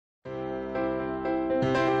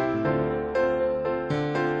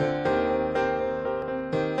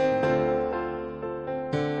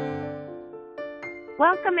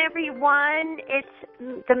Welcome, everyone.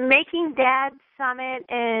 It's the Making Dad Summit,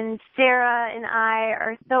 and Sarah and I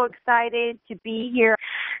are so excited to be here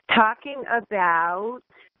talking about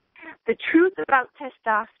the truth about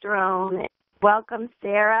testosterone. Welcome,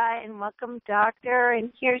 Sarah, and welcome, Doctor.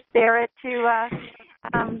 And here's Sarah to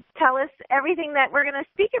tell us everything that we're going to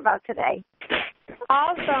speak about today.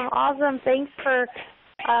 Awesome. Thanks for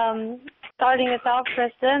starting us off,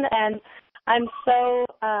 Kristen. And I'm so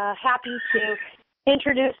happy to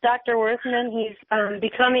introduce Dr. Werthman. He's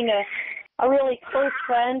becoming a really close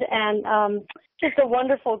friend and just a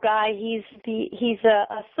wonderful guy. He's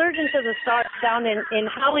a surgeon to the stars down in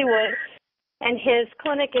Hollywood, and his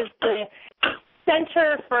clinic is the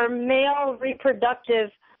Center for Male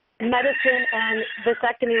Reproductive Medicine and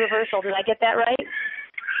Vasectomy Reversal. Did I get that right?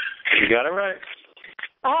 You got it right.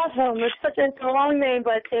 Awesome. It's such a long name,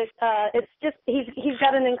 but it's just he's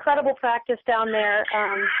got an incredible practice down there,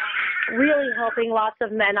 really helping lots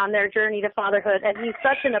of men on their journey to fatherhood. And he's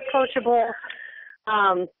such an approachable,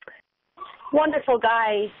 wonderful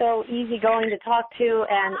guy. He's so easygoing to talk to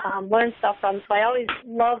and learn stuff from. So I always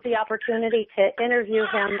love the opportunity to interview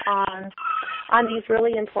him on these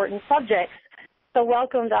really important subjects. So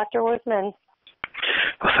welcome, Dr. Werthman.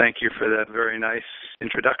 Well, thank you for that very nice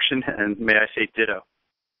introduction, and may I say ditto.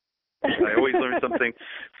 I always learn something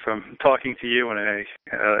from talking to you, and I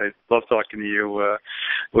love talking to you.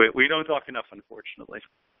 We don't talk enough, unfortunately.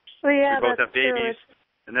 Well, yeah, we both have babies, true.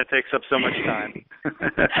 And that takes up so much time.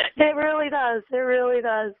 It really does.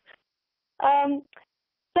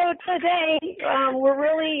 So today we're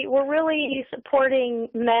really supporting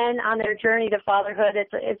men on their journey to fatherhood.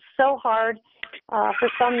 It's so hard for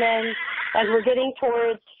some men as we're getting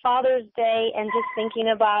towards Father's Day and just thinking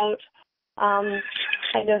about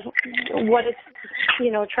kind of what it's,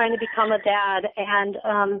 trying to become a dad,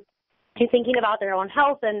 and thinking about their own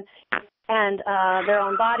health and their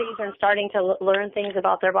own bodies, and starting to learn things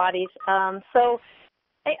about their bodies. So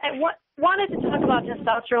I wanted to talk about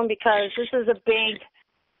testosterone because this is a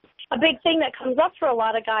big thing that comes up for a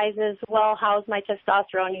lot of guys is, well, how's my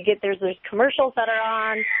testosterone? There's commercials that are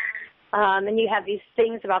on, and you have these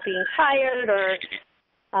things about being tired or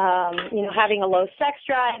having a low sex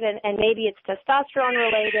drive, and maybe it's testosterone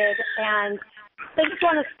related. And so I just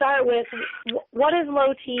want to start with what is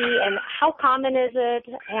low T and how common is it?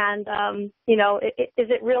 And, is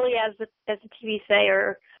it really as the TV say,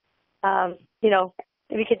 or,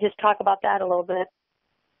 if we could just talk about that a little bit.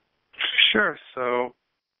 Sure. So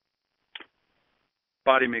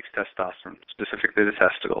body makes testosterone, specifically the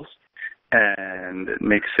testicles, and it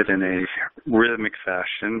makes it in a rhythmic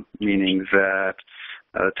fashion, meaning that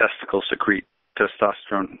testicles secrete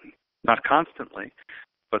testosterone not constantly,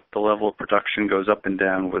 but the level of production goes up and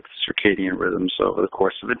down with circadian rhythms over the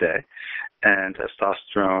course of the day, and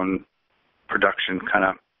testosterone production kind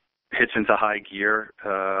of hits into high gear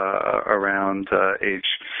around age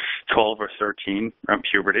 12 or 13, around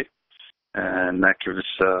puberty. And that gives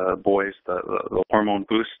boys the hormone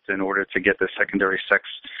boost in order to get the secondary sex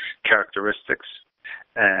characteristics.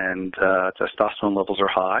 And testosterone levels are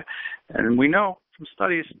high. And we know from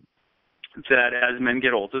studies that as men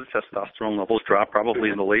get older, the testosterone levels drop.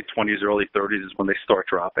 Probably in the late 20s, early 30s is when they start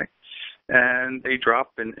dropping. And they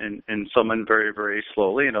drop in some men very, very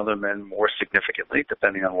slowly, and other men more significantly,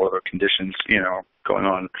 depending on what other conditions, going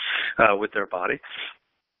on with their body.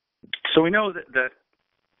 So we know that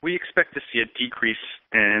we expect to see a decrease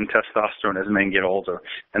in testosterone as men get older,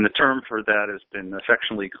 and the term for that has been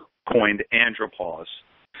affectionately coined andropause.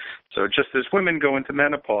 So just as women go into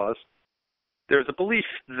menopause, there's a belief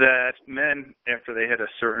that men, after they hit a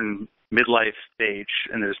certain midlife stage,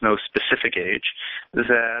 and there's no specific age,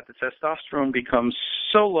 that the testosterone becomes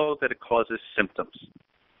so low that it causes symptoms.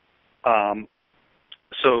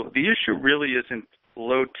 So the issue really isn't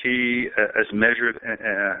low T as measured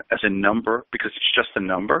as a number, because it's just a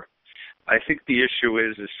number. I think the issue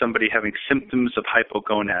is somebody having symptoms of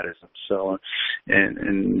hypogonadism. So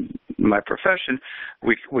in my profession,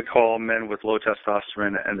 we call men with low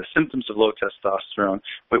testosterone and the symptoms of low testosterone,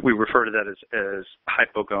 but we refer to that as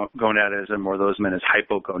hypogonadism, or those men as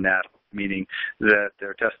hypogonadal, meaning that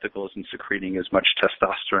their testicles isn't secreting as much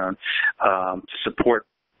testosterone to support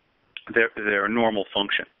their normal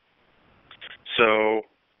function. So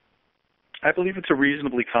I believe it's a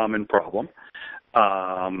reasonably common problem.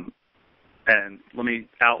 And let me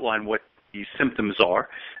outline what these symptoms are,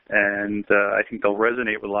 and I think they'll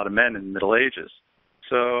resonate with a lot of men in the Middle Ages.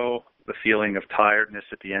 So the feeling of tiredness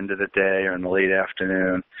at the end of the day or in the late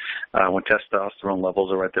afternoon, when testosterone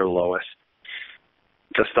levels are at their lowest.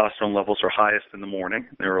 Testosterone levels are highest in the morning,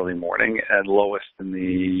 the early morning, and lowest in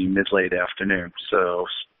the mid-late afternoon. So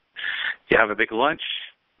you have a big lunch,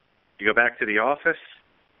 You go back to the office,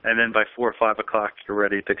 and then by 4 or 5 o'clock, you're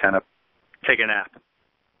ready to kind of take a nap.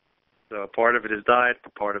 So part of it is diet,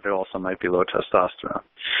 but part of it also might be low testosterone.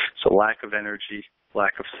 So lack of energy,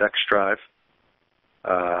 lack of sex drive.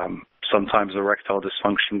 Sometimes erectile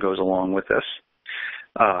dysfunction goes along with this.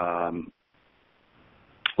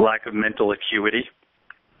 Lack of mental acuity,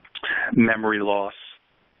 memory loss.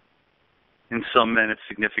 In some men, it's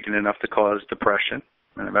significant enough to cause depression.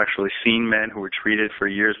 And I've actually seen men who were treated for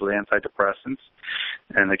years with antidepressants,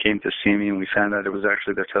 and they came to see me, and we found out it was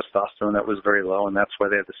actually their testosterone that was very low, and that's why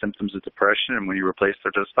they had the symptoms of depression. And when you replace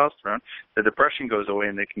their testosterone, the depression goes away,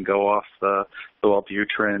 and they can go off the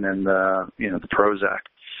Wellbutrin and the Prozac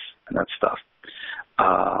and that stuff.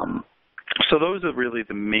 So those are really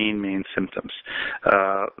the main symptoms.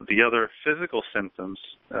 The other physical symptoms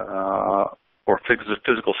or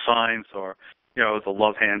physical signs are, the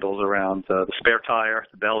love handles around the spare tire,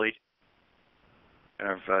 the belly,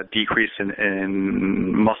 decrease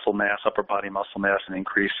in muscle mass, upper body muscle mass, and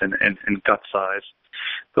increase in gut size.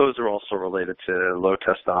 Those are also related to low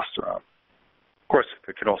testosterone. Of course,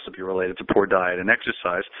 it could also be related to poor diet and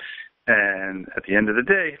exercise. And at the end of the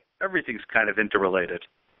day, everything's kind of interrelated,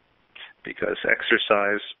 because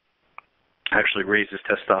exercise actually raises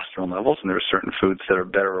testosterone levels, and there are certain foods that are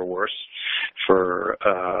better or worse for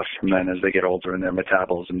men as they get older and their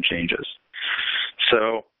metabolism changes.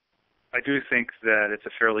 So I do think that it's a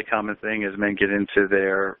fairly common thing as men get into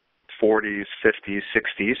their 40s, 50s,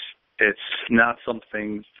 60s. It's not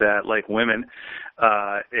something that, like women,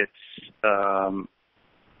 it's a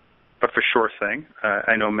for sure thing.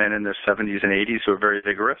 I know men in their 70s and 80s who are very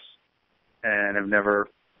vigorous and have never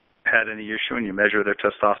had any issue, and you measure their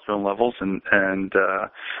testosterone levels, and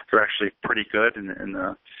they're actually pretty good in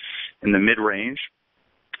the mid-range.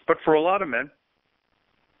 But for a lot of men,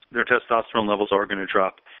 their testosterone levels are going to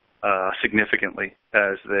drop significantly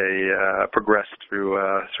as they progress through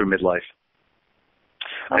midlife.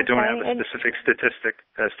 Okay. I don't have a specific statistic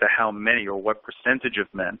as to how many or what percentage of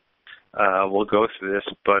men will go through this,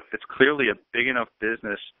 but it's clearly a big enough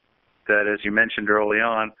business that, as you mentioned early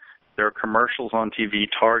on, there are commercials on TV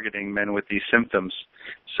targeting men with these symptoms.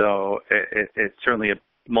 So it's certainly a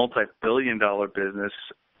multi-billion-dollar business.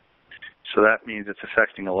 So that means it's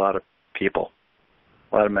affecting a lot of people.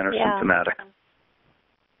 A lot of men are symptomatic.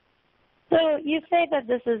 So you say that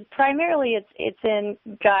this is primarily it's in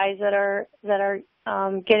guys that are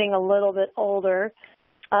getting a little bit older.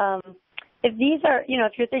 If these are,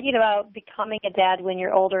 if you're thinking about becoming a dad when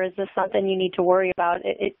you're older, is this something you need to worry about?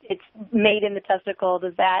 It's made in the testicle.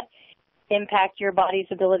 Does that impact your body's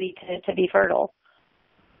ability to be fertile?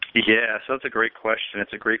 Yeah, so that's a great question.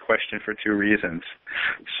 It's a great question for two reasons.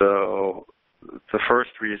 So the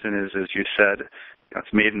first reason is, as you said,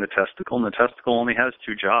 it's made in the testicle, and the testicle only has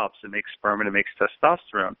two jobs. It makes sperm and it makes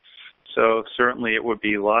testosterone. So certainly it would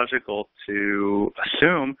be logical to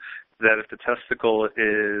assume that if the testicle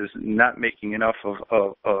is not making enough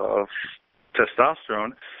of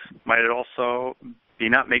testosterone, might it also be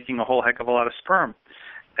not making a whole heck of a lot of sperm?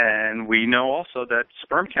 And we know also that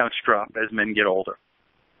sperm counts drop as men get older.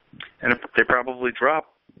 And if they probably drop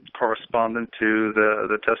corresponding to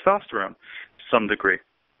the testosterone to some degree.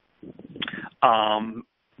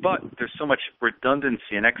 But there's so much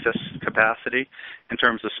redundancy and excess capacity in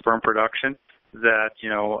terms of sperm production that,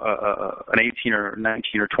 an 18 or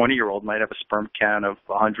 19 or 20-year-old might have a sperm count of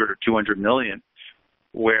 100 or 200 million,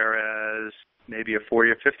 whereas maybe a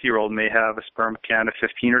 40 or 50-year-old may have a sperm count of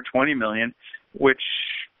 15 or 20 million, which,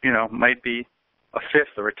 might be a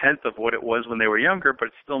fifth or a tenth of what it was when they were younger, but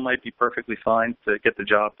it still might be perfectly fine to get the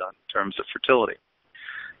job done in terms of fertility.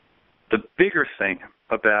 The bigger thing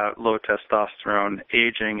about low testosterone,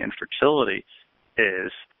 aging, and fertility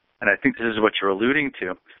is, and I think this is what you're alluding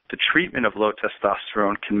to, the treatment of low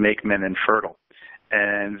testosterone can make men infertile.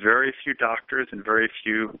 And very few doctors and very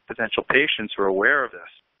few potential patients are aware of this,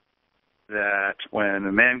 that when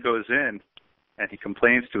a man goes in and he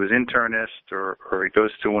complains to his internist or he goes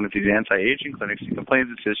to one of these anti-aging clinics, he complains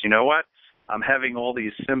and says, you know what, I'm having all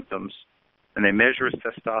these symptoms, and they measure his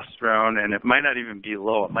testosterone, and it might not even be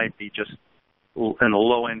low. It might be just in the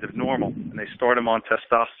low end of normal, and they start him on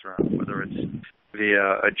testosterone, whether it's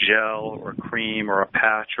via a gel or a cream or a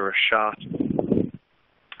patch or a shot.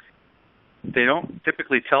 They don't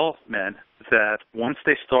typically tell men that once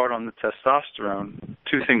they start on the testosterone,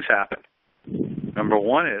 two things happen. Number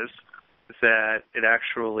one is that it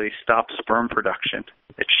actually stops sperm production.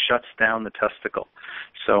 It shuts down the testicle.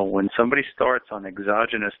 So when somebody starts on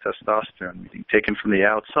exogenous testosterone, meaning taken from the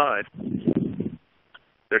outside,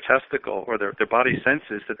 their testicle or their body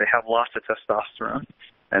senses that they have lost of testosterone,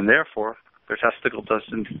 and therefore their testicle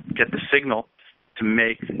doesn't get the signal to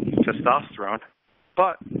make testosterone,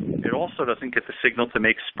 but it also doesn't get the signal to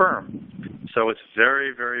make sperm. So it's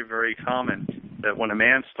very, very, very common that when a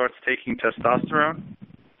man starts taking testosterone,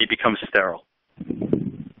 he becomes sterile.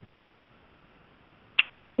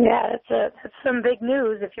 Yeah, that's some big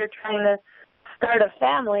news. If you're trying to start a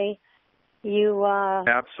family, you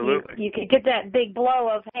absolutely you could get that big blow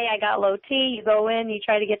of, hey, I got low T. You go in, you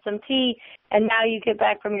try to get some T, and now you get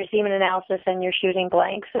back from your semen analysis and you're shooting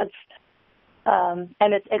blanks. It's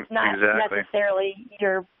and it's not necessarily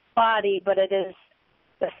your body, but it is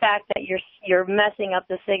the fact that you're messing up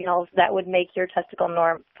the signals that would make your testicle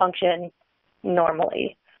function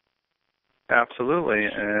normally. Absolutely,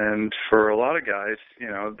 and for a lot of guys,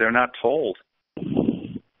 they're not told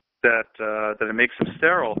that it makes them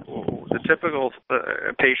sterile. The typical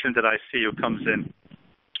patient that I see who comes in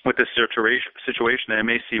with this situation, and I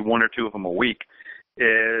may see one or two of them a week,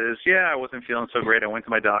 is, I wasn't feeling so great. I went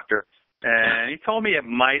to my doctor, and he told me it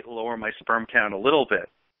might lower my sperm count a little bit,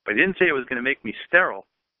 but he didn't say it was going to make me sterile.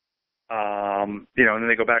 And then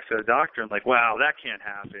they go back to the doctor and like, wow, that can't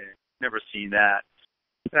happen. Never seen that.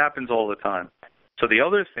 It happens all the time. So the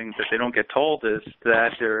other thing that they don't get told is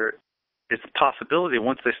that there is a possibility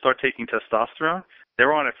once they start taking testosterone,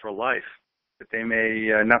 they're on it for life, that they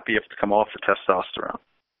may not be able to come off the testosterone.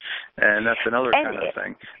 And that's another kind of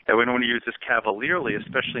thing, that we don't want to use this cavalierly,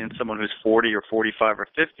 especially in someone who's 40 or 45 or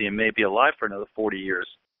 50 and may be alive for another 40 years,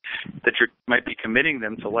 that you might be committing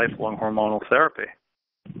them to lifelong hormonal therapy.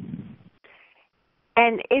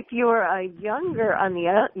 And if you're on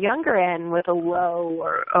the younger end with a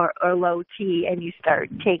low or low T, and you start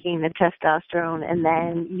taking the testosterone, and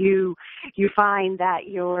then you find that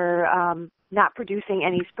you're not producing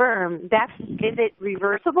any sperm, is it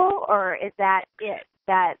reversible, or is that it?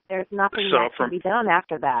 That there's nothing that can be done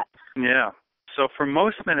after that? Yeah. So for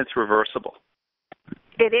most men, it's reversible.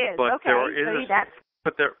 It is. But okay.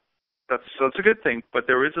 That's a good thing. But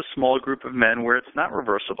there is a small group of men where it's not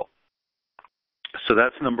reversible. So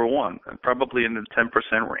that's number one, probably in the 10%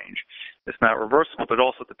 range. It's not reversible, but it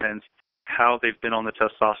also depends how they've been on the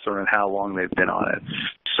testosterone and how long they've been on it.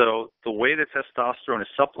 So the way the testosterone is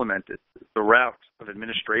supplemented, the route of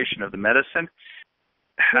administration of the medicine,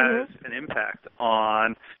 has an impact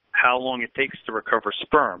on how long it takes to recover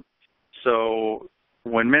sperm. So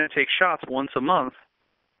when men take shots once a month,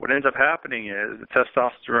 what ends up happening is the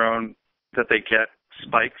testosterone that they get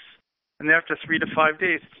spikes, and after 3 to 5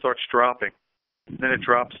 days, it starts dropping. Then it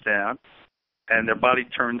drops down, and their body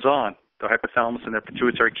turns on. The hypothalamus and their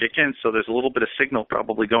pituitary kick in, so there's a little bit of signal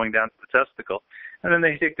probably going down to the testicle. And then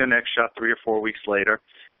they take their next shot 3 or 4 weeks later,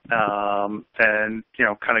 and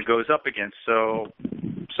kind of goes up again. So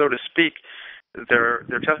to speak, their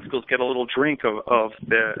testicles get a little drink of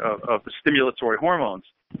the stimulatory hormones.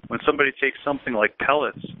 When somebody takes something like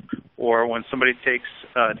pellets, or when somebody takes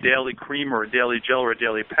a daily cream or a daily gel or a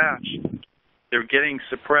daily patch, they're getting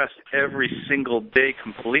suppressed every single day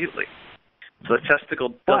completely. So the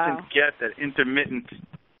testicle doesn't get that intermittent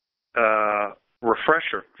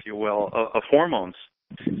refresher, if you will, of hormones,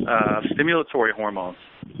 stimulatory hormones.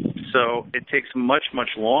 So it takes much, much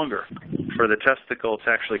longer for the testicle to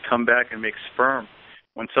actually come back and make sperm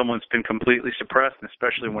when someone's been completely suppressed, and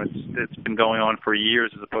especially when it's been going on for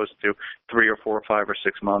years as opposed to 3 or 4 or 5 or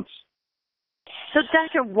 6 months. So,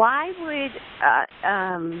 Doctor, why would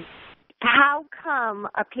how come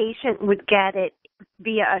a patient would get it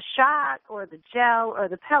via a shot or the gel or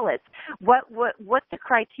the pellets? What's the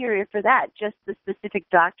criteria for that? Just the specific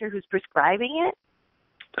doctor who's prescribing it?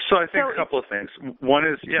 So I think a couple of things. One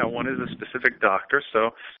is a specific doctor.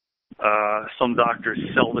 So some doctors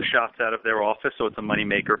sell the shots out of their office, so it's a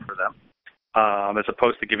moneymaker for them, as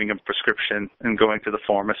opposed to giving a prescription and going to the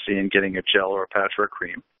pharmacy and getting a gel or a patch or a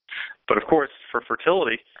cream. But of course, for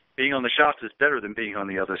fertility, being on the shots is better than being on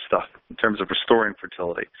the other stuff in terms of restoring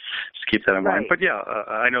fertility. Just keep that in mind. But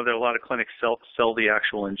I know that a lot of clinics sell the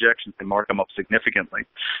actual injections and mark them up significantly.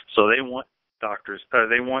 So they want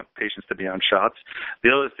they want patients to be on shots.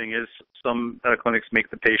 The other thing is some clinics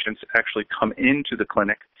make the patients actually come into the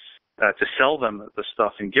clinic to sell them the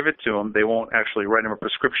stuff and give it to them. They won't actually write them a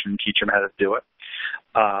prescription and teach them how to do it.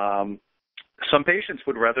 Some patients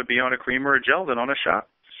would rather be on a cream or a gel than on a shot.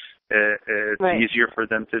 It's easier for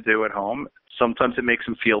them to do at home. Sometimes it makes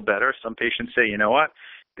them feel better. Some patients say, you know what,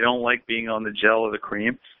 they don't like being on the gel or the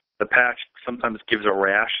cream. The patch sometimes gives a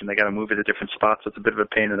rash, and they got to move it to different spots. So it's a bit of a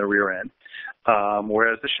pain in the rear end.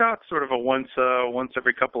 Whereas the shot's sort of a once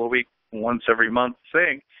every couple of weeks, once every month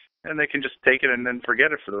thing, and they can just take it and then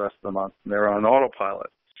forget it for the rest of the month. They're on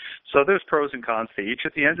autopilot. So there's pros and cons to each.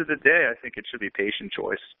 At the end of the day, I think it should be patient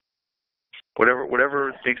choice.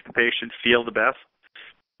 Whatever makes the patient feel the best.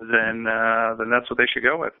 then that's what they should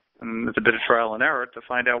go with. And it's a bit of trial and error to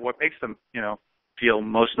find out what makes them, feel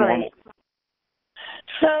most normal.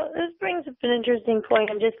 So this brings up an interesting point.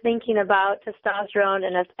 I'm just thinking about testosterone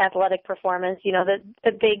and athletic performance.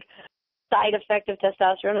 The big side effect of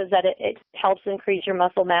testosterone is that it helps increase your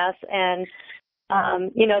muscle mass. And,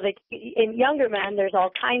 in younger men, there's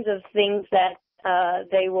all kinds of things that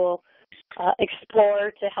they will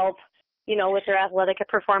explore to help, with their athletic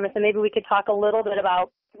performance. And maybe we could talk a little bit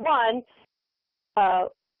about, one,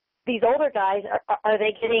 these older guys, are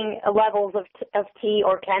they getting levels of T,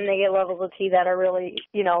 or can they get levels of T that are really,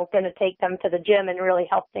 going to take them to the gym and really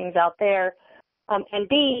help things out there? And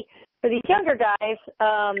B, for these younger guys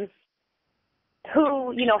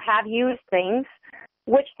who, have used things,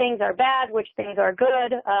 which things are bad, which things are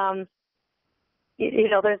good?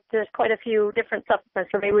 There's quite a few different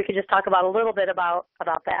supplements, so maybe we could just talk about a little bit about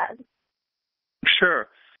that. Sure.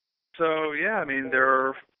 So, there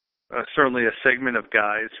are certainly a segment of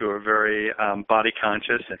guys who are very body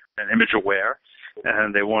conscious and image aware,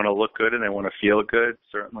 and they want to look good and they want to feel good.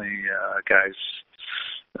 Certainly guys,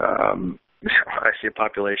 I see a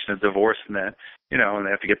population of divorced men, and they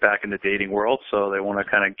have to get back in the dating world, so they want to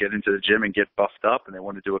kind of get into the gym and get buffed up, and they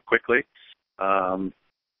want to do it quickly.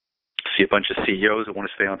 See a bunch of CEOs that want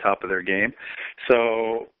to stay on top of their game.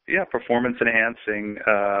 So, performance-enhancing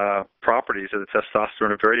properties of the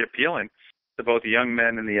testosterone are very appealing to both young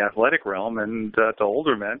men in the athletic realm and to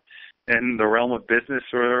older men in the realm of business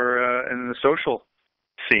or in the social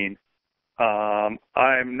scene.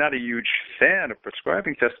 I'm not a huge fan of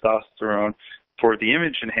prescribing testosterone for the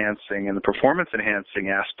image-enhancing and the performance-enhancing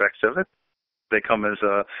aspects of it. They come as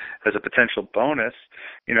a potential bonus.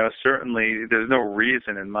 Certainly there's no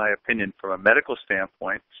reason, in my opinion, from a medical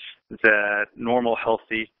standpoint, that normal,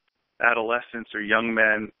 healthy adolescents or young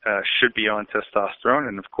men should be on testosterone.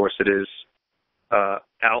 And, of course, it is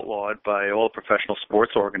outlawed by all professional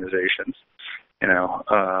sports organizations.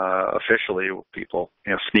 Officially people,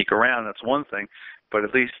 sneak around. That's one thing. But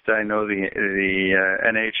at least I know the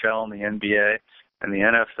NHL and the NBA and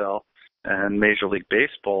the NFL and Major League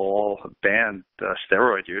Baseball all banned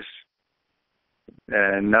steroid use.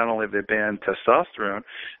 And not only have they banned testosterone,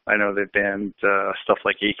 I know they banned stuff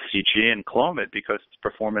like HCG and Clomid because it's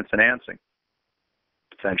performance enhancing,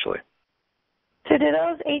 potentially. So do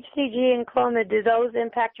those HCG and Clomid, do those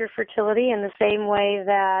impact your fertility in the same way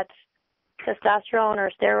that testosterone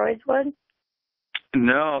or steroids would?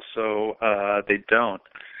 No, so they don't.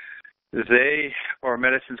 They are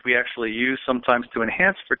medicines we actually use sometimes to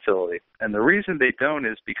enhance fertility. And the reason they don't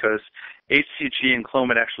is because HCG and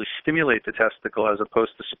Clomid actually stimulate the testicle as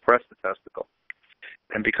opposed to suppress the testicle.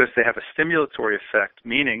 And because they have a stimulatory effect,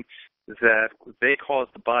 meaning that they cause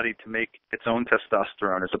the body to make its own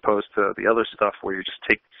testosterone as opposed to the other stuff where you just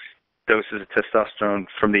take doses of testosterone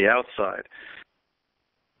from the outside.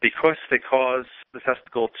 Because they cause the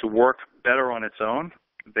testicle to work better on its own,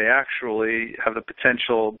 they actually have the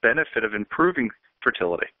potential benefit of improving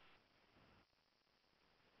fertility.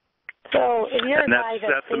 So if you're and a guy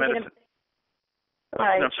that's thinking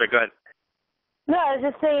right. No, I'm sorry, go ahead. No, I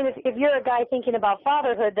was just saying if you're a guy thinking about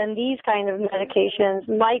fatherhood, then these kind of medications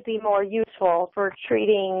might be more useful for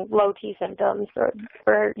treating low T symptoms or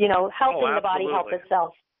helping the body help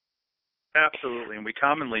itself. Absolutely, and we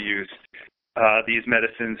commonly use these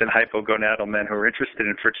medicines in hypogonadal men who are interested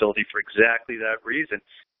in fertility for exactly that reason,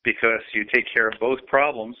 because you take care of both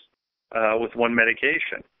problems with one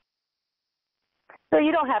medication. So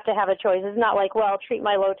you don't have to have a choice. It's not like, treat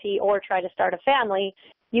my low T or try to start a family.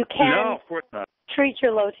 You can no, of course not. Treat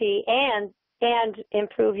your low T and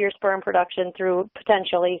improve your sperm production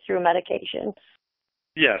potentially through medication.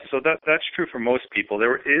 Yeah, so that's true for most people.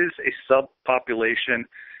 There is a subpopulation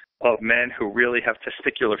of men who really have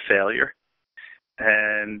testicular failure.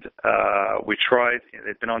 And we tried,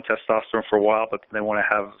 they've been on testosterone for a while, but they want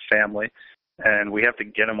to have a family. And we have to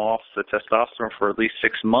get them off the testosterone for at least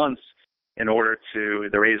 6 months in order to,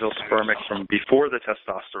 they're azoospermic from before the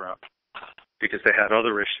testosterone because they had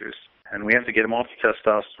other issues. And we have to get them off the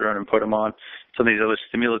testosterone and put them on some of these other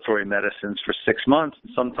stimulatory medicines for 6 months.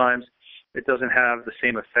 And sometimes it doesn't have the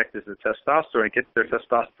same effect as the testosterone. It gets their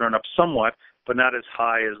testosterone up somewhat, but not as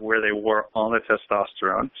high as where they were on the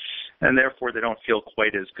testosterone. And therefore, they don't feel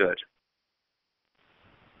quite as good.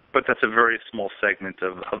 But that's a very small segment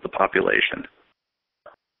of the population.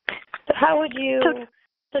 So how would you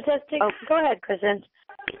go ahead, Kristen.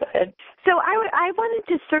 Go ahead. So I wanted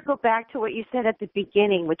to circle back to what you said at the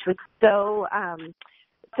beginning, which was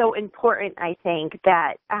so important, I think,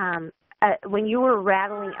 that when you were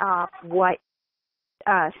rattling off what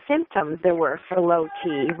symptoms there were for low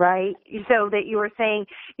T, right? So that you were saying,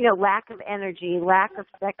 lack of energy, lack of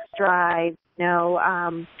sex drive,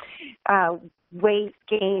 weight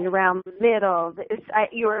gain around the middle.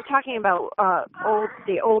 You were talking about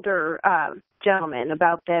the older gentleman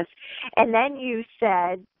about this, and then you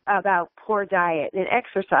said about poor diet and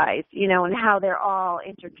exercise, and how they're all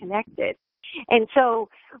interconnected. And so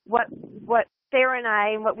what Sarah and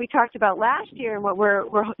I, what we talked about last year and what we're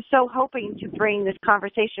so hoping to bring this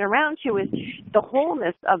conversation around to is the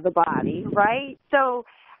wholeness of the body, right? So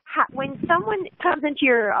when someone comes into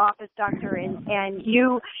your office, doctor, and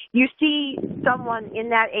you see someone in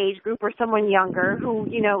that age group or someone younger who,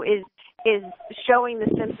 is showing the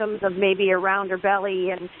symptoms of maybe a rounder belly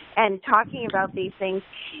and talking about these things,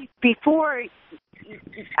 before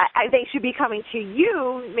they should be coming to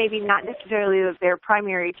you, maybe not necessarily their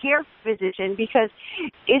primary care physician, because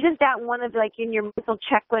isn't that one of, in your mental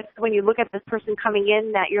checklist when you look at this person coming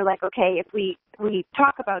in, that you're like, okay, if we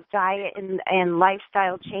talk about diet and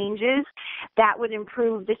lifestyle changes, that would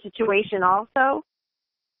improve the situation also?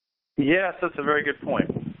 Yes, that's a very good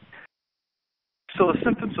point. So the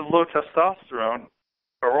symptoms of low testosterone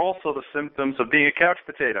are also the symptoms of being a couch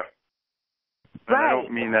potato. And right. I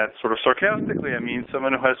don't mean that sort of sarcastically. I mean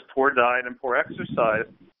someone who has poor diet and poor exercise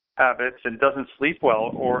habits and doesn't sleep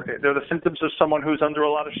well, or they're the symptoms of someone who's under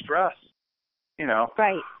a lot of stress,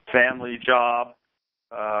 right. Family, job,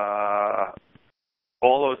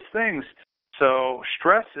 all those things. So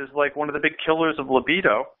stress is like one of the big killers of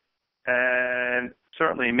libido, and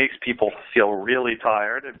certainly makes people feel really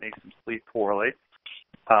tired. It makes them sleep poorly.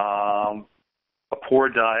 A poor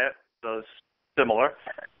diet does similar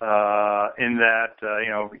in that,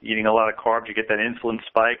 eating a lot of carbs, you get that insulin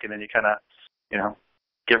spike, and then you kind of,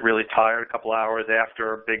 get really tired a couple hours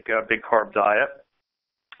after a big carb diet.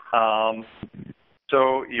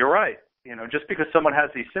 So you're right. Just because someone has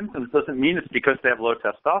these symptoms doesn't mean it's because they have low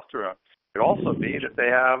testosterone. It could also be that they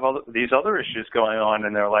have these other issues going on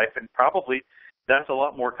in their life, and probably that's a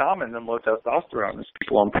lot more common than low testosterone. Is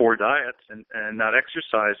people on poor diets and not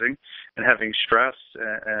exercising and having stress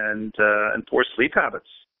and poor sleep habits.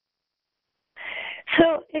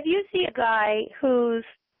 So if you see a guy who's,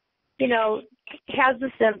 has the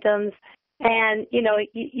symptoms, and,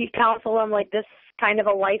 you counsel him like this kind of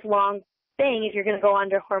a lifelong thing if you're going to go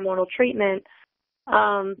under hormonal treatment,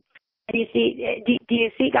 and do you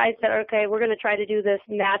see guys that are, okay, we're going to try to do this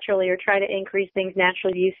naturally or try to increase things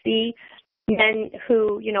naturally? Do you see men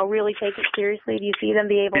who, really take it seriously? Do you see them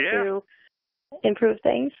be able to improve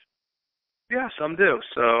things? Yeah, some do.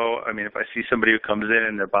 So, if I see somebody who comes in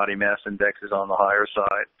and their body mass index is on the higher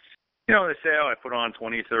side, they say, I put on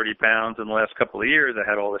 20, 30 pounds in the last couple of years. I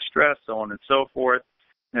had all this stress, so on and so forth.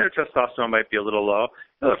 Their testosterone might be a little low.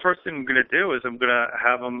 The first thing I'm going to do is I'm going to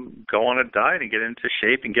have them go on a diet and get into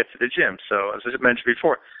shape and get to the gym. So, as I mentioned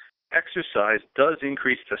before, exercise does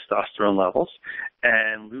increase testosterone levels,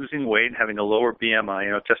 and losing weight and having a lower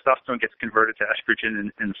BMI, testosterone gets converted to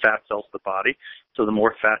estrogen in fat cells of the body. So the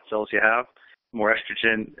more fat cells you have, the more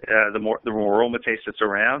estrogen, the more aromatase that's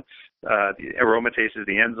around. The aromatase is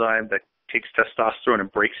the enzyme that takes testosterone and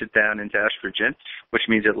breaks it down into estrogen, which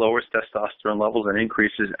means it lowers testosterone levels and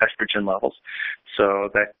increases estrogen levels. So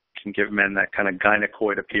that can give men that kind of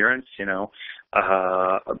gynecoid appearance,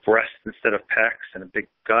 a breast instead of pecs and a big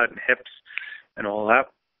gut and hips and all that.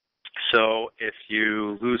 So if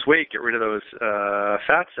you lose weight, get rid of those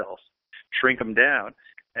fat cells, shrink them down,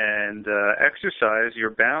 and exercise,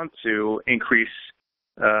 you're bound to increase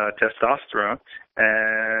testosterone,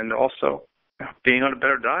 and also being on a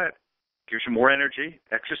better diet gives you more energy.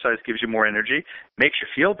 Exercise gives you more energy, makes you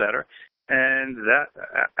feel better, and that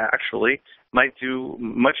actually might do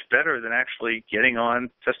much better than actually getting on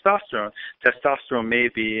testosterone. Testosterone may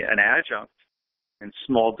be an adjunct in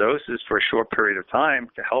small doses for a short period of time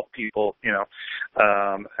to help people,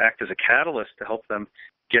 act as a catalyst to help them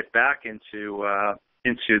get back into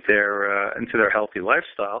their healthy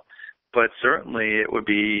lifestyle. But certainly it would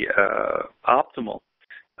be optimal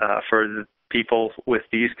for the people with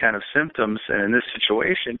these kind of symptoms and in this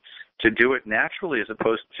situation to do it naturally as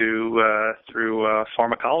opposed to through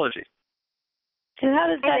pharmacology. And how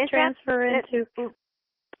does that transfer into?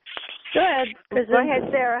 Go ahead. Go ahead,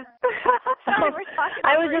 Sarah.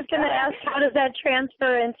 I was just going to ask, how does that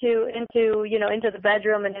transfer into the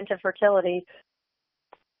bedroom and into fertility?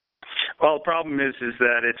 Well, the problem is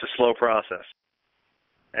that it's a slow process,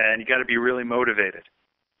 and you got to be really motivated,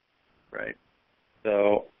 right?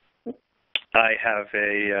 So, I have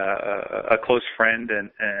a close friend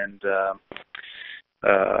and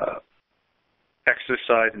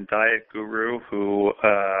exercise and diet guru who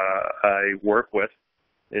I work with,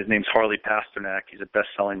 His name's Harley Pasternak. He's a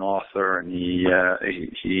best-selling author, and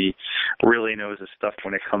he really knows his stuff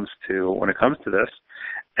when it comes to this.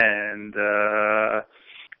 And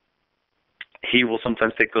he will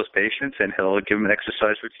sometimes take those patients, and he'll give them an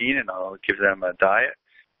exercise routine, and I'll give them a diet,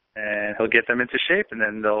 and he'll get them into shape, and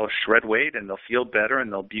then they'll shred weight, and they'll feel better,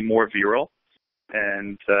 and they'll be more virile,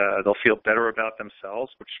 and they'll feel better about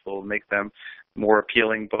themselves, which will make them more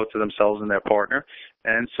appealing both to themselves and their partner.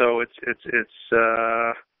 And so it's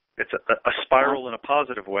a spiral in a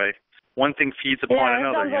positive way. One thing feeds upon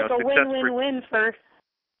another. Yeah, it sounds like a win-win-win for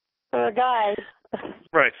a guy.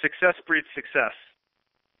 Right. Success breeds success.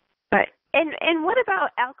 Right. And what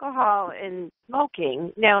about alcohol and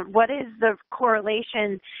smoking? Now, what is the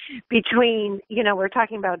correlation between, we're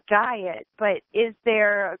talking about diet, but is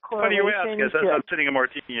there a correlation? Funny you ask, as I'm sitting a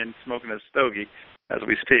martini and smoking a stogie as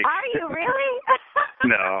we speak. Are you really?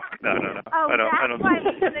 No. Oh, I don't. That's why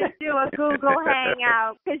we're going to do a Google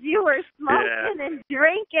Hangout, because you were smoking and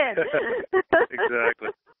drinking. Exactly.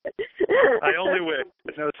 I only wish.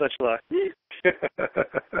 There's no such luck.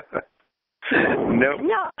 Nope.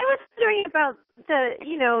 No, I was wondering about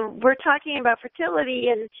we're talking about fertility,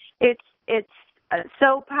 and it's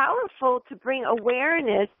so powerful to bring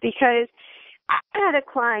awareness, because I had a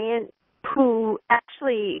client who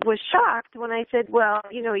actually was shocked when I said, well,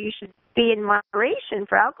 you should be in moderation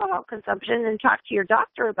for alcohol consumption and talk to your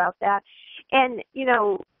doctor about that. And,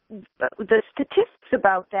 the statistics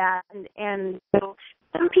about that, and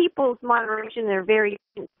some people's moderation are very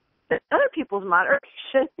other people's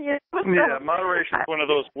moderation. Yeah, moderation is one of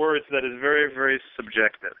those words that is very, very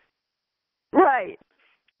subjective. Right.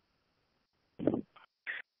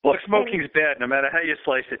 Look, smoking is bad. No matter how you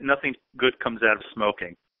slice it, nothing good comes out of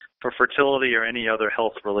smoking for fertility or any other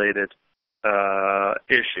health-related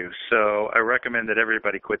issue. So I recommend that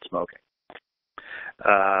everybody quit smoking.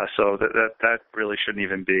 So that really shouldn't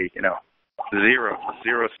even be, zero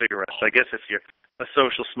cigarettes. I guess if you're a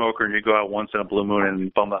social smoker and you go out once in a blue moon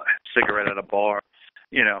and bum a cigarette at a bar,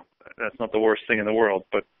 that's not the worst thing in the world.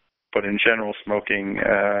 But in general, smoking,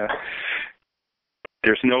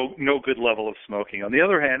 there's no good level of smoking. On the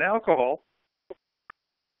other hand, alcohol,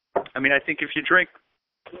 I think if you drink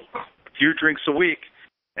a few drinks a week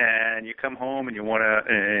and you come home and you want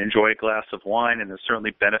to enjoy a glass of wine, and there's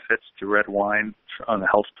certainly benefits to red wine on the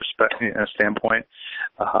health perspective standpoint,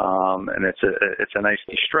 and it's a nice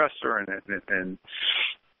de-stressor, and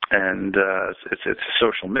it's a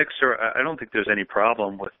social mixer. I don't think there's any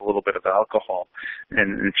problem with a little bit of alcohol.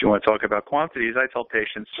 And if you want to talk about quantities, I tell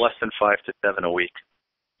patients less than 5 to 7 a week.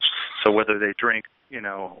 So whether they drink,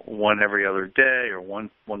 one every other day, or one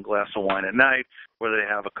glass of wine at night, whether they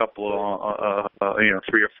have a couple of, 3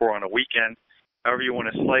 or 4 on a weekend, however you want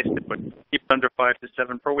to slice it, but keep under 5 to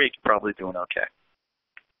 7 per week, you're probably doing okay.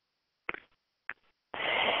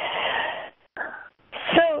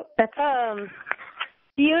 So,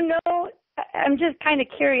 do you know, I'm just kind of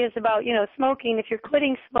curious about, smoking. If you're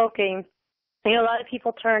quitting smoking, a lot of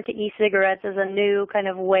people turn to e-cigarettes as a new kind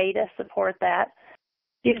of way to support that.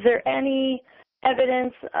 Is there any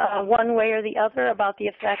evidence one way or the other about the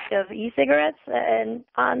effect of e-cigarettes and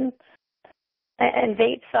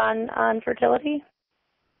vapes on fertility?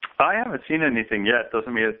 I haven't seen anything yet.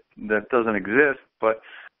 Doesn't mean that doesn't exist, but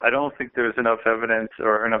I don't think there's enough evidence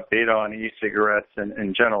or enough data on e-cigarettes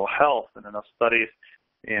and general health, and enough studies,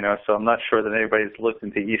 so I'm not sure that anybody's looked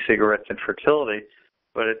into e-cigarettes and fertility.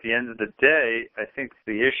 But at the end of the day, I think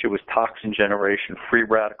the issue is toxin generation, free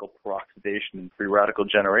radical peroxidation, and free radical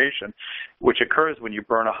generation, which occurs when you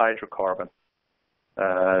burn a hydrocarbon,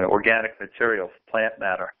 organic material, plant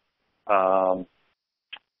matter. I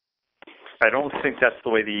don't think that's the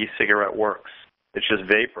way the e-cigarette works. It's just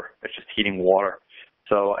vapor. It's just heating water.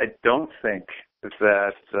 So I don't think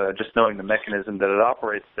that just knowing the mechanism that it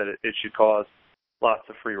operates, that it should cause lots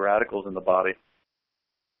of free radicals in the body.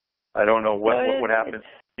 I don't know what happens.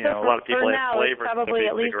 A lot of people add flavor to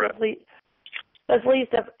the cigarette. At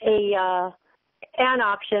least an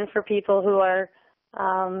option for people who are,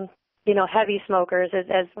 heavy smokers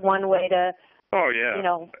as one way to. Oh yeah.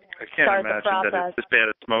 I can't imagine that it's as bad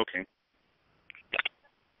as smoking.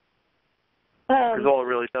 Because all it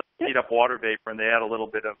really does is heat up water vapor, and they add a little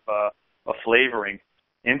bit of a flavoring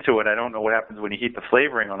into it. I don't know what happens when you heat the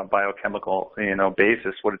flavoring on a biochemical,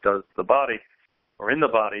 basis, what it does to the body or in the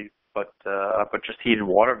body. But just heated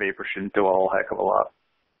water vapor shouldn't do a whole heck of a lot.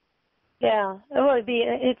 Yeah,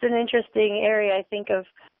 it's an interesting area, I think, of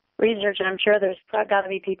research, and I'm sure there's got to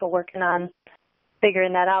be people working on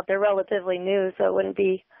figuring that out. They're relatively new, so it wouldn't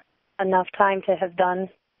be enough time to have done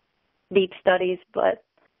deep studies, but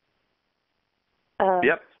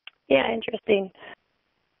yep. Yeah, interesting.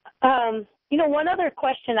 One other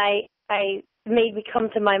question I made me come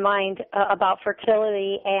to my mind about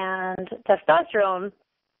fertility and testosterone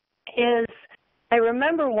is I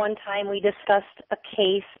remember one time we discussed a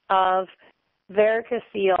case of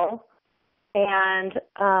varicocele and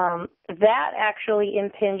that actually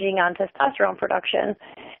impinging on testosterone production.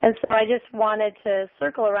 And so I just wanted to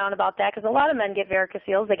circle around about that because a lot of men get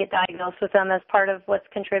varicoceles. They get diagnosed with them as part of what's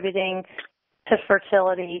contributing to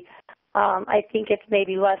fertility. I think it's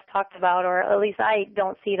maybe less talked about, or at least I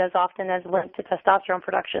don't see it as often as linked to testosterone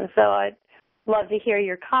production. So I'd love to hear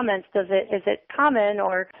your comments. Is it common,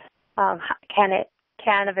 or can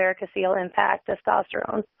a varicocele impact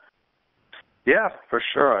testosterone? Yeah, for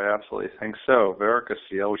sure. I absolutely think so.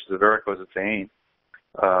 Varicocele, which is a varicose vein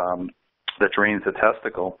that drains the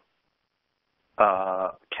testicle,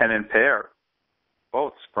 can impair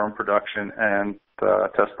both sperm production and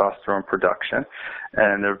testosterone production.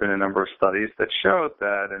 And there have been a number of studies that show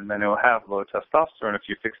that in men who have low testosterone, if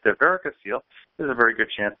you fix their varicocele, there's a very good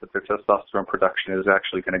chance that their testosterone production is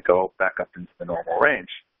actually going to go back up into the normal range.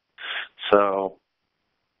 So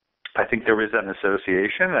I think there is an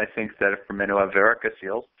association. I think that for men who have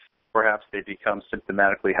varicoceles, perhaps they become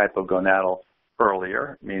symptomatically hypogonadal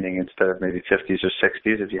earlier, meaning instead of maybe 50s or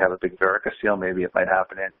 60s, if you have a big varicocele, maybe it might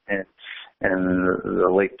happen in the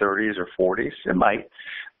late 30s or 40s. It might.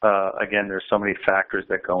 Again, there's so many factors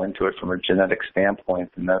that go into it from a genetic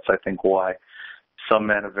standpoint, and that's, I think, why some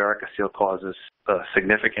men a varicocele causes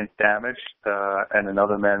significant damage, and in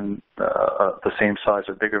other men the same size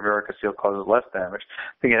or bigger varicocele causes less damage.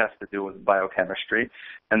 I think it has to do with biochemistry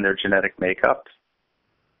and their genetic makeup.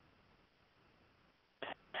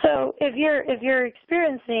 So if you're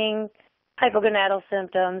experiencing hypogonadal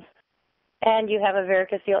symptoms and you have a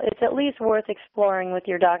varicocele, it's at least worth exploring with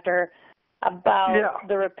your doctor about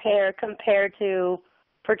the repair compared to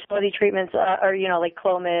fertility treatments, or like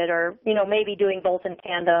Clomid, or maybe doing both in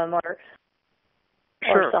tandem, or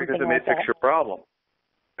sure, something because it may like fix that. your problem,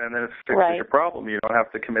 and then if it fixes your problem, you don't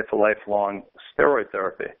have to commit to lifelong steroid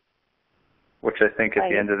therapy, which I think at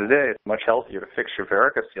the end of the day, it's much healthier to fix your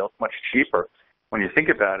varicocele. It's much cheaper. When you think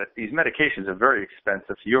about it, these medications are very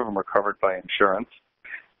expensive. Few of them are covered by insurance,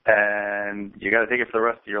 and you got to take it for the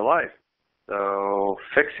rest of your life. So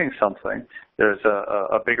fixing something, there's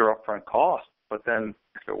a bigger upfront cost, but then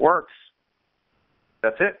if it works,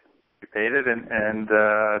 that's it. You paid it, and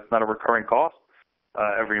it's not a recurring cost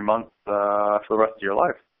every month for the rest of your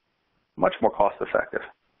life. Much more cost effective.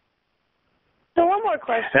 So one more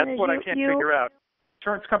question. That's what I can't figure out.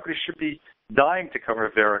 Insurance companies should be dying to cover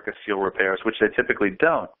varicocele repairs, which they typically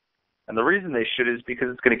don't. And the reason they should is because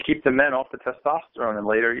it's going to keep the men off the testosterone in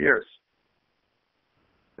later years.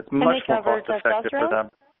 It's much more cost effective for them.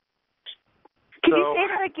 Can you say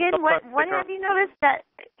that again? What have you noticed that?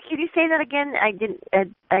 Can you say that again? I didn't.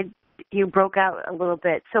 You broke out a little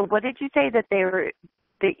bit. So what did you say that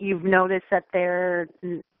you've noticed that they're?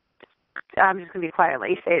 I'm just going to be quiet and let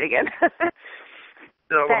you say it again.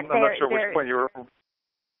 No, I'm not sure which point you were.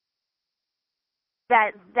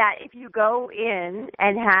 That if you go in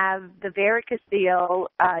and have the varicocele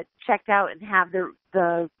checked out and have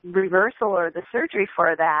the reversal or the surgery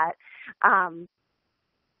for that,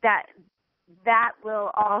 that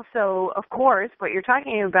will also, of course, what you're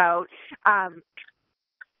talking about,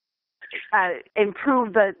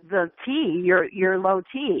 improve the T, your low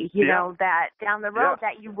T. You know, that down the road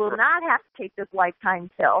that you will not have to take this lifetime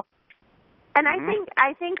pill. And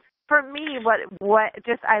I think for me, what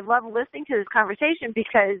just I love listening to this conversation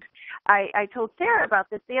because I told Sarah about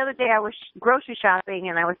this the other day. I was grocery shopping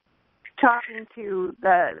and I was talking to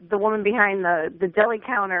the woman behind the deli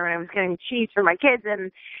counter, and I was getting cheese for my kids,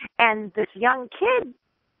 and this young kid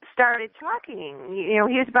started talking. He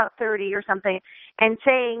was about 30 or something, and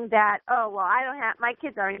saying that, oh well, I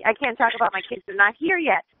can't talk about my kids. They're not here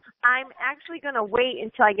yet. I'm actually going to wait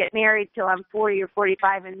until I get married till I'm 40 or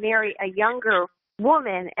 45 and marry a younger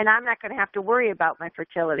woman, and I'm not going to have to worry about my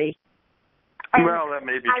fertility. And well, that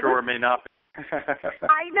may be true or may not be.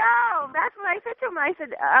 I know. That's what I said to him. I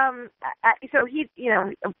said, so he,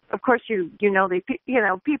 of course you know the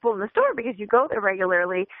people in the store because you go there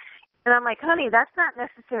regularly. And I'm like, honey, that's not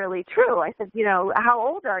necessarily true. I said, how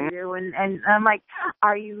old are you? And I'm like,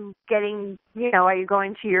 are you getting, are you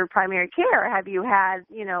going to your primary care? Have you had,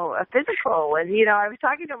 a physical? And, I was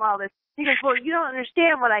talking to him all this. He goes, well, you don't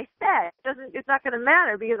understand what I said. It's not going to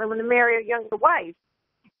matter because I'm going to marry a younger wife.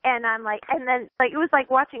 And I'm like, and then it was like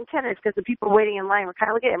watching tennis because the people waiting in line were kind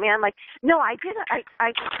of looking at me. I'm like, no, I didn't.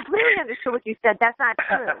 I completely understood what you said. That's not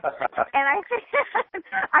true. And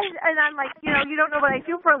I'm like, you don't know what I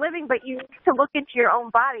do for a living, but you need to look into your own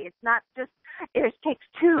body. It's not just It takes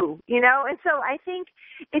two, And so I think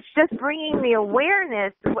it's just bringing the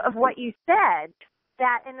awareness of what you said,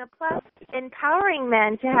 that and plus empowering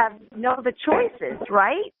men to know the choices,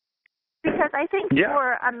 right? Because I think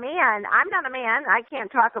for a man, I'm not a man, I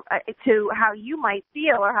can't talk to how you might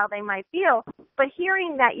feel or how they might feel, but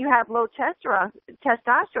hearing that you have low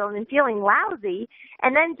testosterone and feeling lousy,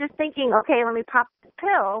 and then just thinking, okay, let me pop the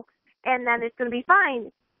pill, and then it's going to be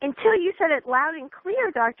fine, until you said it loud and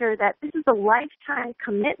clear, doctor, that this is a lifetime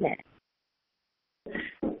commitment.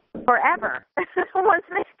 Forever. Once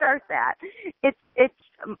they start that, it's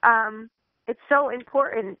so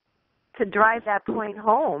important to drive that point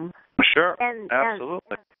home. Sure.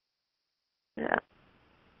 Absolutely. Yeah.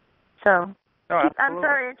 So. No, I'm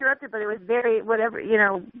sorry I interrupted, but it was very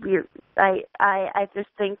I just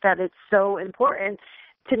think that it's so important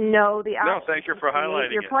to know the options. No, thank you for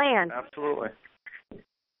highlighting your plan. Absolutely.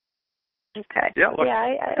 Okay. Yeah. Look,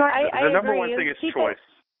 I the number agree. one thing is choice.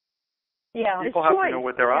 Yeah. People have to know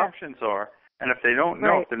what their options are. And if they don't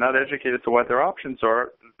know, if they're not educated to what their options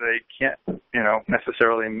are, they can't,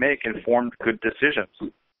 necessarily make informed, good decisions.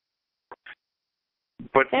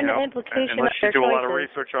 But, and the implication unless you of do their a lot of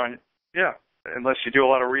research unless you do a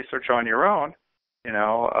lot of research on your own,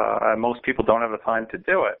 most people don't have the time to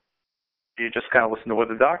do it. You just kind of listen to what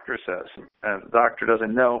the doctor says. And if the doctor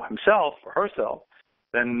doesn't know himself or herself,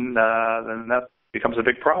 then that becomes a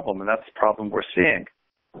big problem, and that's the problem we're seeing.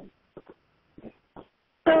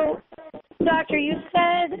 So, doctor, you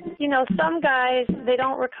said, some guys, they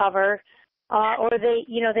don't recover, or they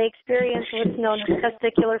experience what's known as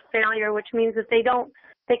testicular failure, which means that they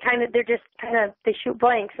shoot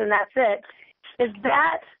blanks and that's it. Is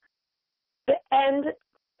that the end?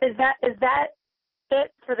 Is that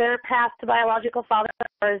it for their path to biological fatherhood,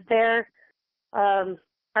 or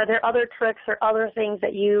are there other tricks or other things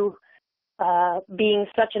that you, being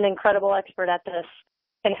such an incredible expert at this,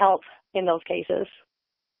 can help in those cases?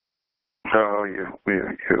 Oh, you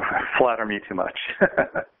flatter me too much.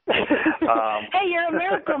 Hey, you're a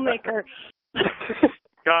miracle maker.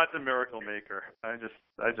 God's a miracle maker. I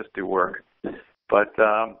just do work. But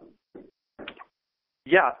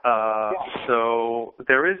so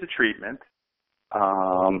there is a treatment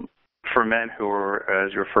for men who are,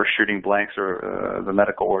 as you're first shooting blanks, or the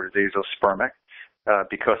medical word is azoospermic,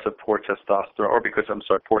 because of poor testosterone,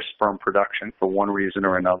 or poor sperm production for one reason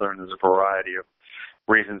or another, and there's a variety of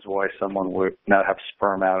reasons why someone would not have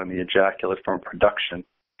sperm out in the ejaculate from a production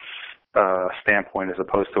standpoint, as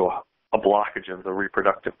opposed to a blockage of the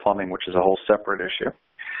reproductive plumbing, which is a whole separate issue.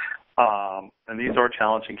 And these are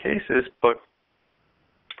challenging cases, but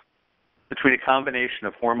between a combination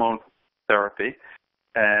of hormone therapy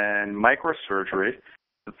and microsurgery,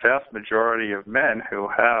 the vast majority of men who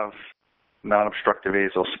have non-obstructive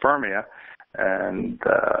azoospermia, and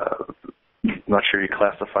I'm not sure you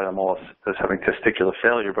classify them all as having testicular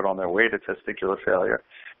failure, but on their way to testicular failure,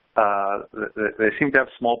 they seem to have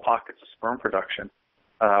small pockets of sperm production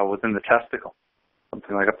within the testicle.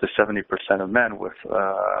 Something like up to 70% of men with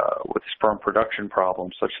sperm production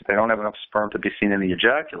problems, such that they don't have enough sperm to be seen in the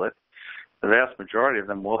ejaculate. The vast majority of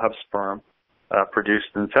them will have sperm produced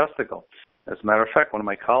in the testicle. As a matter of fact, one of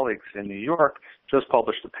my colleagues in New York just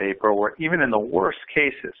published a paper where even in the worst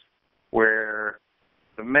cases, where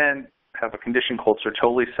the men have a condition called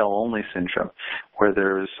Sertoli cell-only syndrome, where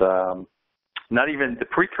there's not even the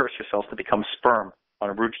precursor cells to become sperm on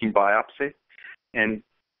a routine biopsy, and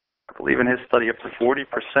I believe in his study up to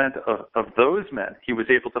 40% of those men, he was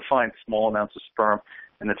able to find small amounts of sperm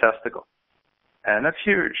in the testicle. And that's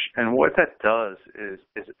huge. And what that does is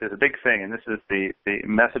a big thing, and this is the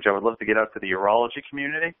message I would love to get out to the urology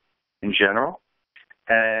community in general,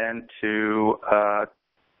 and to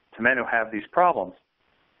men who have these problems.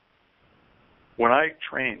 When I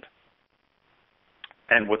trained,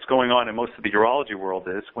 and what's going on in most of the urology world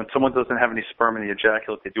is when someone doesn't have any sperm in the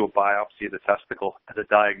ejaculate, they do a biopsy of the testicle as a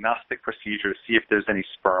diagnostic procedure to see if there's any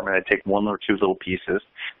sperm, and they take one or two little pieces.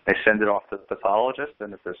 They send it off to the pathologist,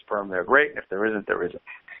 and if there's sperm there, great. If there isn't, there isn't.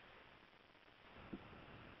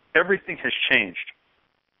 Everything has changed,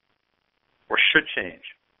 or should change,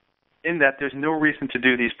 in that there's no reason to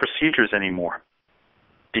do these procedures anymore,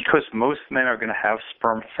 because most men are going to have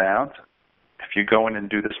sperm found if you go in and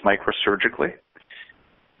do this microsurgically.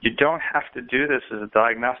 You don't have to do this as a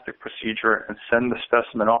diagnostic procedure and send the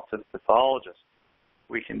specimen off to the pathologist.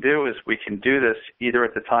 What we can do this either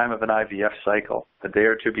at the time of an IVF cycle, a day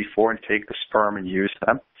or two before, and take the sperm and use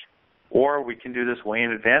them, or we can do this way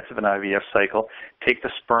in advance of an IVF cycle, take the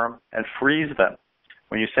sperm and freeze them.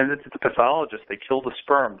 When you send it to the pathologist, they kill the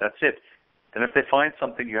sperm. That's it. Then if they find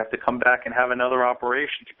something, you have to come back and have another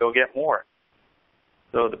operation to go get more.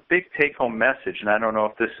 So the big take-home message, and I don't know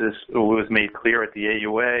if this was made clear at the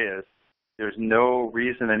AUA, is there's no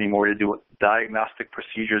reason anymore to do diagnostic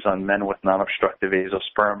procedures on men with non-obstructive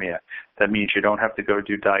azoospermia. That means you don't have to go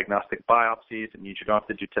do diagnostic biopsies. It means you don't have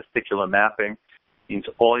to do testicular mapping. It means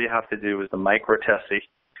all you have to do is the microtesty,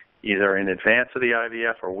 either in advance of the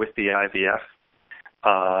IVF or with the IVF,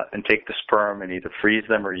 and take the sperm and either freeze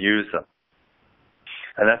them or use them.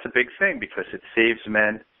 And that's a big thing because it saves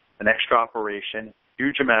men an extra operation,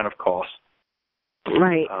 huge amount of cost.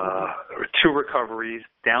 Right. 2 recoveries,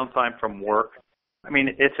 downtime from work. I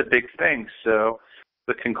mean, it's a big thing. So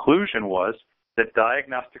the conclusion was that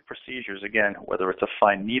diagnostic procedures, again, whether it's a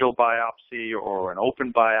fine needle biopsy or an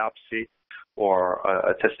open biopsy or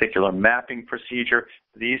a testicular mapping procedure,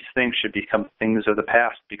 these things should become things of the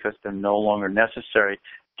past because they're no longer necessary,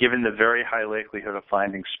 given the very high likelihood of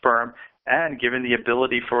finding sperm and given the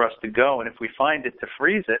ability for us to go, and if we find it, to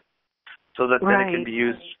freeze it so that then it can be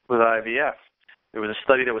used with IVF. There was a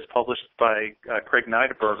study that was published by Craig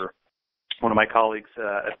Niederberger, one of my colleagues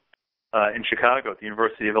in Chicago at the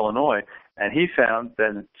University of Illinois, and he found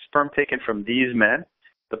that sperm taken from these men,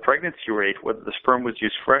 the pregnancy rate, whether the sperm was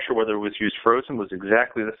used fresh or whether it was used frozen, was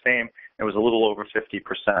exactly the same. It was a little over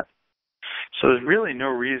 50%. So there's really no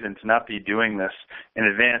reason to not be doing this in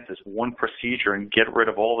advance as one procedure and get rid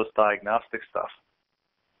of all this diagnostic stuff.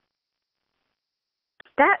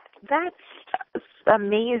 That's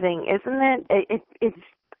amazing, isn't it? It's.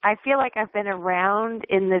 I feel like I've been around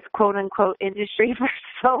in this quote-unquote industry for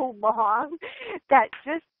so long that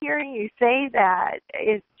just hearing you say that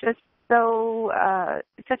is just so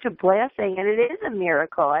such a blessing, and it is a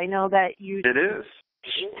miracle. I know that you. It is.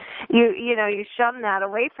 You shun that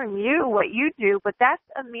away from you, what you do, but that's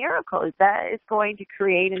a miracle. That is going to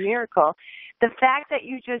create a miracle. The fact that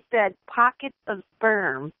you just said pockets of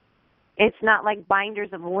sperm, it's not like binders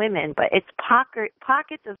of women, but it's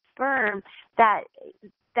pockets of sperm that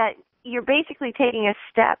you're basically taking a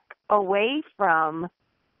step away from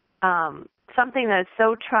something that's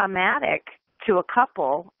so traumatic to a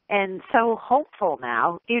couple and so hopeful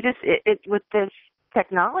now. You just with this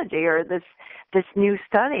technology or this new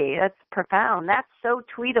study, that's profound. That's so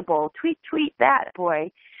tweetable. Tweet that,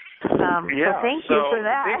 boy. So thank you for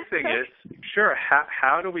that. The big thing is, sure,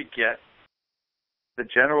 how do we get the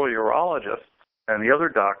general urologist and the other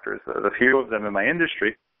doctors, the few of them in my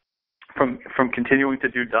industry, from continuing to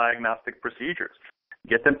do diagnostic procedures?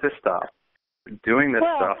 Get them to stop doing this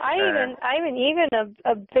stuff. I even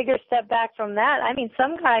a bigger step back from that. I mean,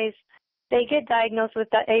 some guys, they get diagnosed with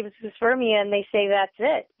azoospermia and they say that's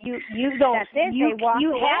it. You don't. That's it. You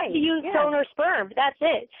have to use donor sperm. That's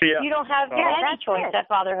it. Yeah. You don't have any choice at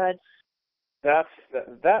fatherhood.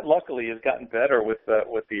 That luckily has gotten better with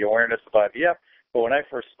the awareness of IVF. But when I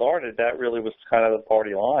first started, that really was kind of the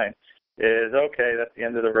party line. Is okay. That's the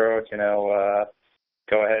end of the road.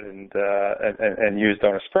 Go ahead and use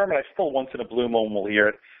donor sperm. And I still once in a blue moon will hear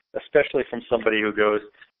it, especially from somebody who goes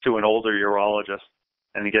to an older urologist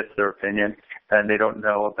and gets their opinion, and they don't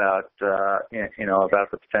know about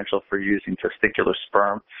about the potential for using testicular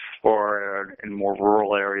sperm, or in more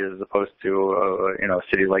rural areas as opposed to a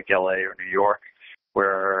city like LA or New York,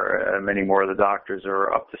 where many more of the doctors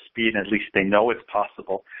are up to speed and at least they know it's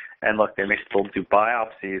possible. And look, they may still do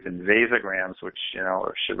biopsies and vasograms, which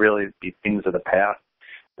should really be things of the past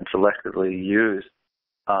and selectively used.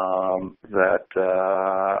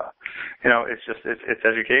 It's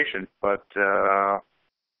education, but.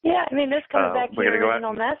 Yeah, I mean, this comes back to your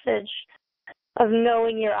original message of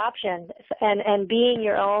knowing your options and being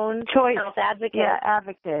your own choice advocate. Yeah,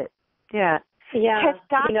 advocate. Yeah. Yeah.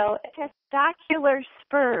 Testicular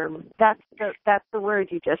sperm. That's the word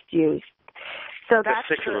you just used. So that's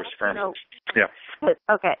testicular sperm. Yeah.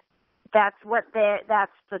 Okay. That's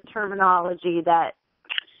the terminology that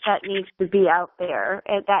needs to be out there,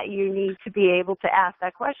 and that you need to be able to ask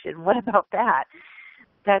that question. What about that?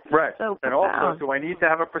 That's right. So and profound. Also, do I need to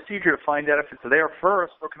have a procedure to find out if it's there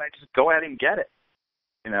first, or can I just go ahead and get it?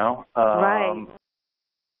 Right.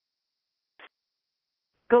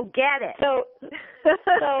 Go get it. So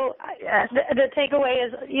the takeaway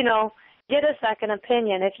is, get a second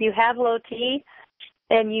opinion. If you have low T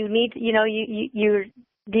and you need, you're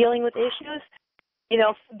dealing with issues,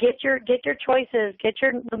 get your choices,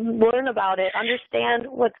 learn about it, understand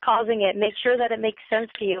what's causing it, make sure that it makes sense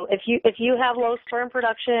to you. If you have low sperm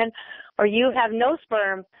production or you have no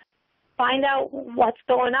sperm, find out what's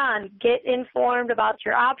going on. Get informed about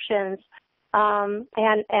your options, and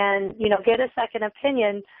get a second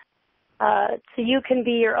opinion, so you can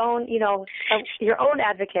be your own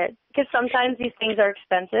advocate. Because sometimes these things are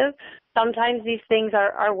expensive, sometimes these things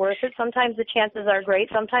are worth it, sometimes the chances are great,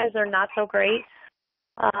 sometimes they're not so great.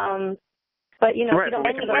 But, you know, Right, if you don't we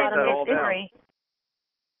think can break about that them all in down. theory.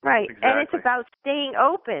 Right. Exactly. And it's about staying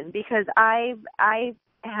open, because I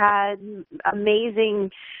had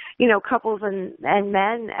amazing, you know, couples and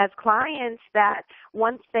men as clients that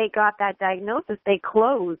once they got that diagnosis, they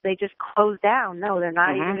closed. They just closed down. No, they're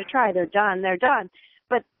not even going to try. They're done. They're done.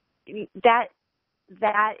 But that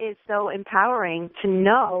is so empowering to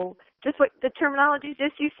know just what the terminology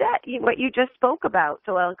just you said, what you just spoke about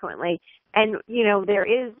so eloquently. And, you know,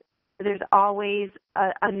 there's always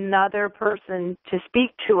another person to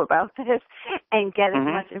speak to about this and get as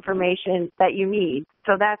much information that you need.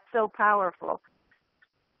 So that's so powerful.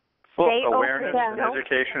 Well, Stay awareness open. and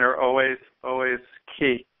education are always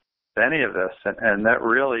key to any of this, and that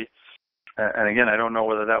really, and again, I don't know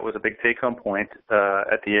whether that was a big take-home point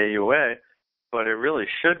at the AUA, but it really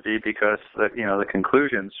should be, because the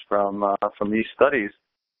conclusions from these studies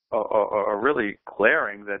are really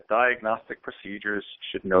glaring that diagnostic procedures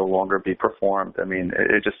should no longer be performed. I mean,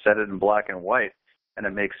 it just said it in black and white, and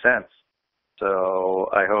it makes sense. So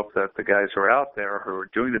I hope that the guys who are out there who are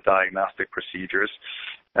doing the diagnostic procedures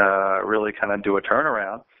really kind of do a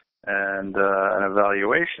turnaround and an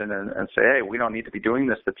evaluation and say, hey, we don't need to be doing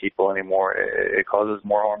this to people anymore. It causes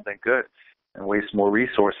more harm than good and wastes more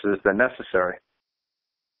resources than necessary.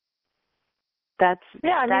 I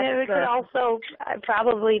mean, it could also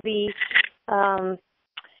probably be,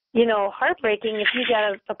 you know, heartbreaking if you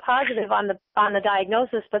get a positive on the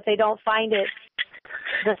diagnosis, but they don't find it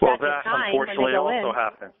the second time when they go in. Well, that unfortunately also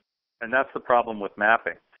happens, and that's the problem with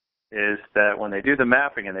mapping, is that when they do the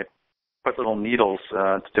mapping and they put little needles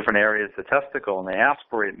to different areas of the testicle and they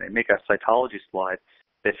aspirate and they make a cytology slide,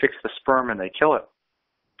 they fix the sperm and they kill it.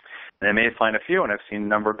 And they may find a few, and I've seen a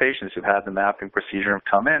number of patients who've had the mapping procedure have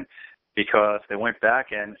come in because they went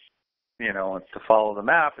back in, you know, to follow the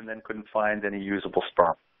map and then couldn't find any usable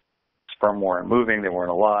sperm. Sperm weren't moving, they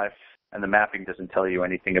weren't alive, and the mapping doesn't tell you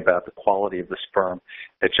anything about the quality of the sperm.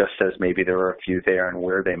 It just says maybe there are a few there and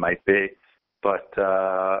where they might be. But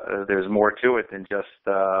there's more to it than just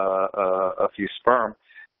a few sperm,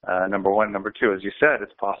 number one. Number two, as you said,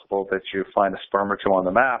 it's possible that you find a sperm or two on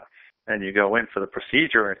the map and you go in for the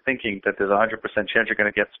procedure and thinking that there's a 100% chance you're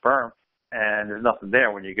going to get sperm, and there's nothing there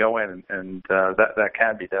when you go in, and that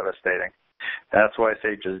can be devastating. That's why I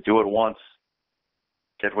say just do it once,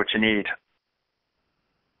 get what you need.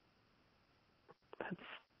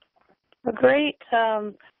 Great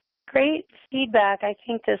feedback. I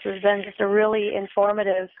think this has been just a really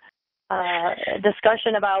informative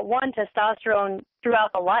discussion about, one, testosterone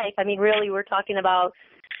throughout the life. I mean, really, we're talking about,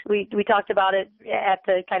 we talked about it at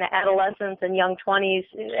the kind of adolescence and young 20s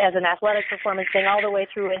as an athletic performance thing, all the way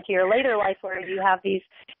through into your later life where you have these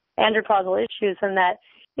androcausal issues, and that,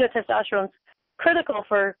 you know, testosterone's critical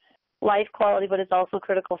for life quality, but it's also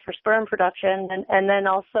critical for sperm production. And then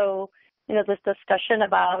also, you know, this discussion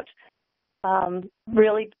about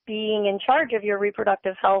really being in charge of your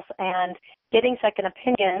reproductive health and getting second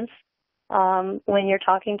opinions when you're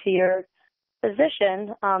talking to your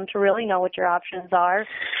physician to really know what your options are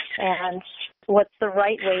and what's the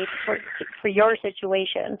right way for your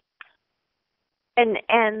situation.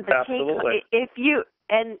 And the Absolutely. if you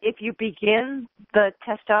begin the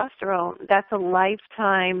testosterone, that's a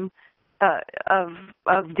lifetime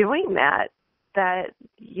of doing that. That,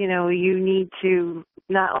 you know, you need to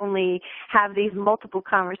not only have these multiple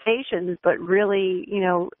conversations, but really, you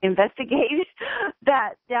know, investigate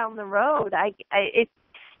that down the road. It's,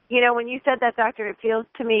 you know, when you said that, doctor, it feels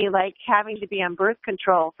to me like having to be on birth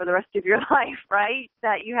control for the rest of your life, right?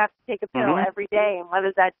 That you have to take a pill every day, and what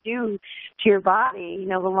does that do to your body? You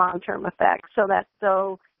know, the long-term effects. So that's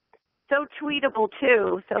so tweetable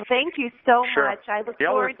too. So thank you so much. I look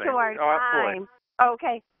forward to our time.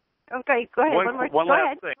 Okay. Okay, go ahead. One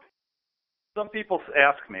last thing. Some people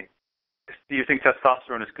ask me, do you think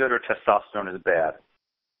testosterone is good or testosterone is bad?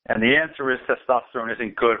 And the answer is testosterone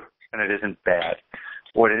isn't good and it isn't bad.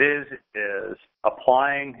 What it is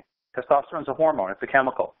applying, testosterone is a hormone. It's a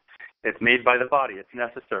chemical. It's made by the body. It's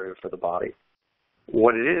necessary for the body.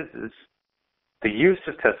 What it is the use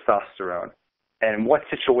of testosterone and what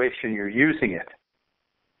situation you're using it.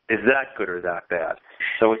 Is that good or that bad?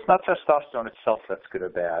 So it's not testosterone itself that's good or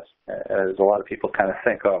bad, as a lot of people kind of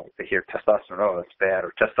think, oh, they hear testosterone, oh, it's bad,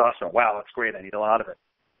 or testosterone, wow, that's great, I need a lot of it.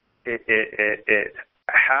 It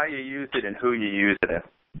how you use it and who you use it in.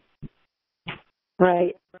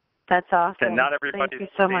 Right. That's awesome. And not everybody's in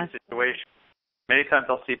so the same situation. Many times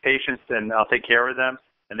I'll see patients and I'll take care of them,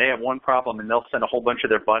 and they have one problem, and they'll send a whole bunch of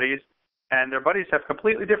their buddies, and their buddies have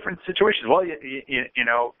completely different situations. Well, you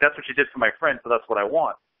know, that's what you did for my friend, so that's what I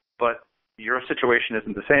want. But your situation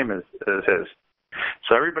isn't the same as his.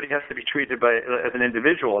 So everybody has to be treated as an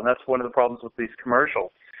individual, and that's one of the problems with these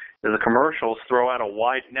commercials. Is the commercials throw out a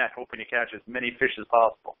wide net, hoping to catch as many fish as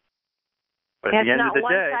possible. But at the end of the day,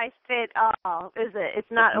 it's not one size fit all, is it?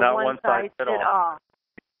 It's not a one size fit all.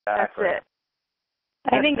 Exactly. That's it.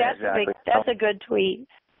 I think that's a good tweet.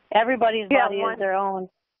 Everybody's body is their own.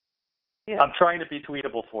 Yeah. I'm trying to be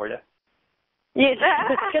tweetable for you. Yeah,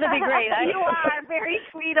 it's going to be great. You are very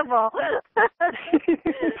tweetable.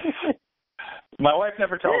 My wife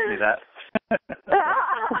never tells me that.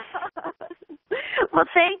 Well,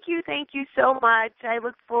 thank you so much. I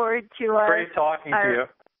look forward to great talking to you.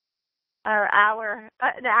 An hour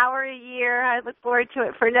a year. I look forward to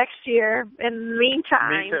it for next year. In the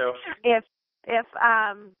meantime, me too.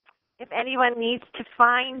 If anyone needs to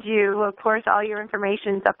find you, of course, all your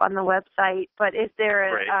information's up on the website. But is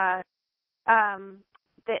there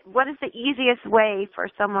what is the easiest way for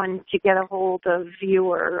someone to get a hold of you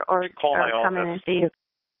or call my come in and see you?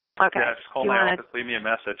 Okay. Yeah, just call my office. Leave me a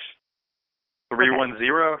message.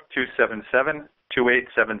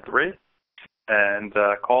 310-277-2873. And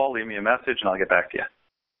call, leave me a message, and I'll get back to you.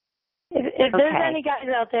 If there's any guys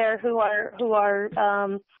out there who are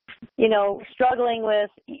struggling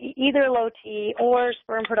with either low T or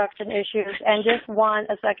sperm production issues and just want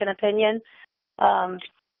a second opinion,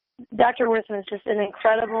 Dr. Werthman is just an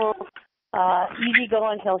incredible,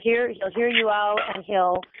 easygoing. He'll hear you out, and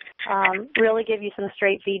he'll really give you some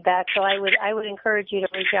straight feedback. So I would encourage you to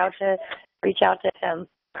reach out to him.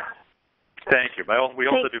 Thank you. We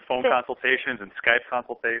also do phone consultations and Skype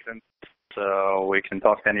consultations, so we can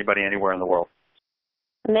talk to anybody anywhere in the world.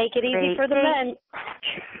 Make it easy for the men.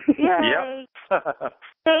 Yay. Yep.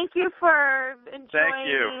 Thank you for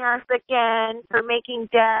joining us again, for making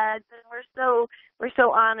dads, and we're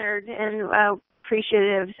so honored and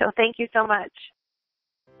appreciative. So thank you so much.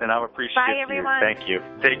 And I appreciate Bye, everyone. you. Thank you.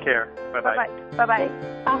 Take care. Bye bye. Bye bye.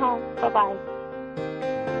 Bye bye.